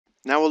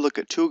Now we'll look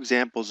at two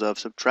examples of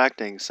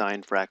subtracting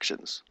signed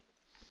fractions.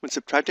 When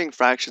subtracting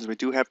fractions, we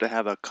do have to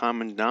have a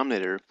common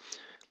denominator.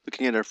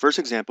 Looking at our first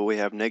example, we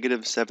have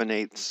negative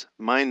 7/8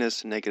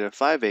 minus negative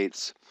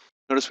 5/8.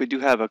 Notice we do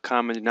have a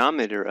common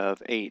denominator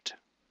of 8.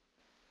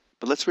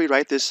 But let's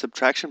rewrite this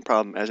subtraction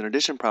problem as an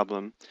addition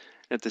problem.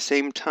 And at the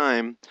same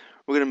time,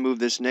 we're going to move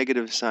this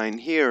negative sign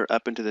here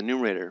up into the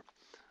numerator.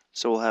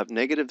 So we'll have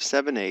negative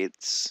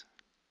 7/8,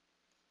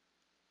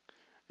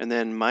 and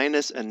then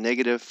minus a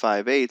negative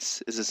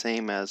 5/8 is the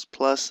same as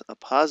plus a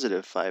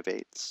positive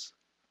 5/8.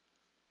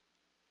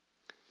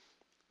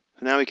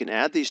 So now we can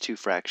add these two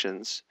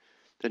fractions.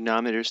 The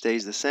denominator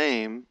stays the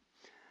same,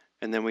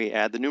 and then we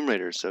add the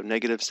numerators. So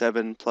negative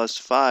 7 plus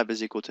 5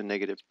 is equal to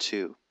negative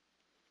 2.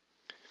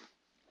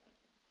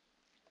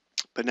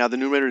 But now the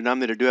numerator and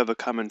denominator do have a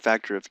common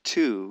factor of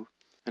 2.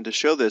 And to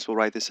show this, we'll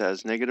write this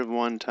as negative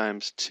 1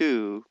 times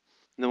 2.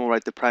 And then we'll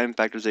write the prime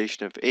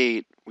factorization of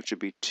 8, which would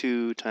be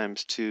 2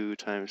 times 2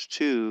 times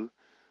 2.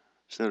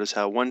 So notice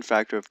how one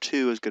factor of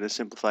 2 is going to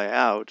simplify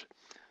out.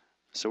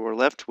 So we're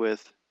left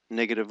with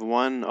negative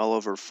 1 all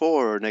over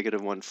 4, or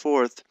negative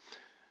 1/4,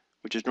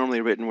 which is normally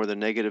written where the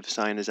negative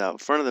sign is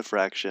out front of the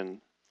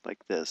fraction,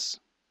 like this.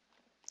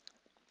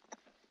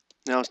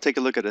 Now let's take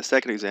a look at a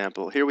second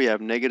example. Here we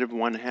have negative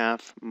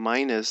 1/2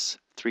 minus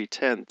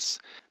 3/10.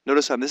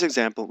 Notice on this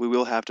example, we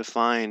will have to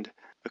find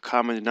a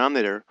common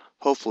denominator,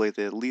 hopefully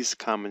the least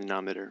common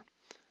denominator.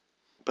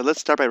 But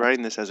let's start by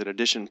writing this as an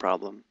addition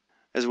problem,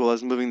 as well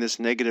as moving this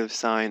negative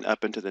sign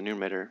up into the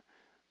numerator.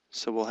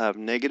 So we'll have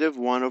negative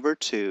 1 over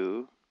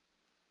 2,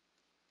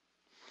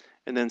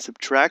 and then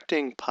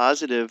subtracting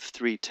positive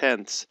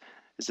 3/10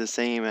 is the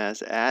same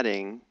as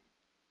adding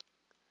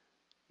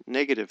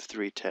negative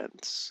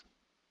 3/10.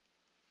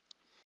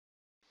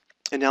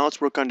 And now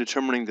let's work on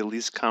determining the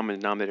least common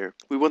denominator.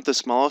 We want the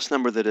smallest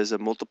number that is a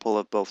multiple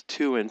of both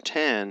 2 and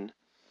 10,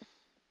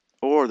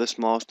 or the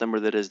smallest number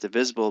that is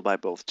divisible by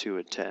both 2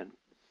 and 10,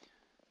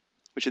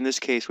 which in this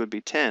case would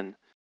be 10.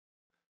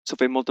 So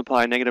if we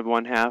multiply negative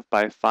 1/2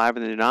 by 5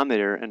 in the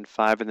denominator and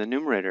 5 in the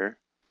numerator,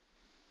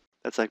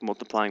 that's like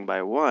multiplying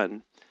by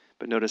 1.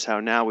 But notice how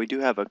now we do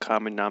have a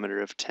common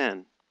denominator of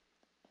 10.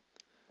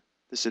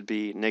 This would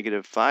be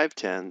negative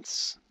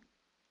 5/10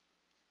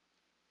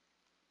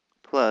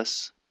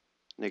 plus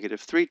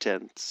negative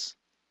 3/10.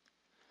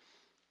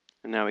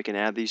 And now we can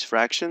add these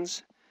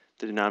fractions.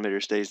 The denominator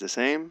stays the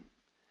same.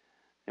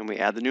 And we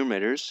add the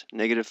numerators.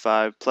 Negative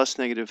 5 plus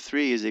negative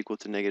 3 is equal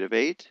to negative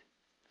 8.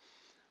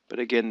 But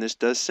again, this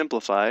does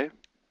simplify.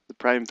 The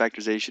prime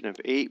factorization of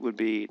 8 would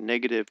be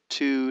negative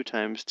 2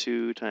 times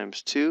 2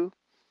 times 2.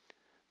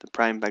 The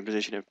prime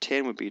factorization of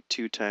 10 would be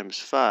 2 times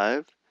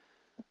 5.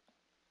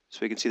 So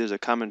we can see there's a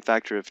common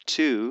factor of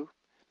 2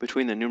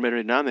 between the numerator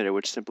and denominator,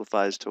 which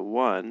simplifies to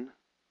 1.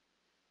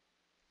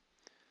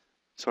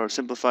 So our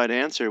simplified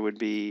answer would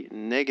be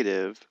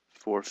negative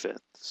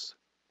 4/5.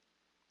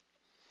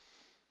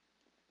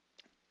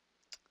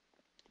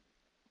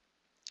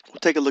 We'll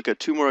take a look at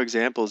two more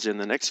examples in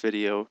the next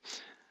video,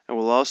 and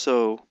we'll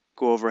also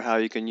go over how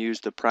you can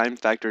use the prime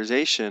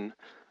factorization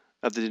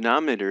of the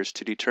denominators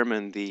to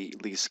determine the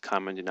least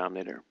common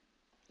denominator.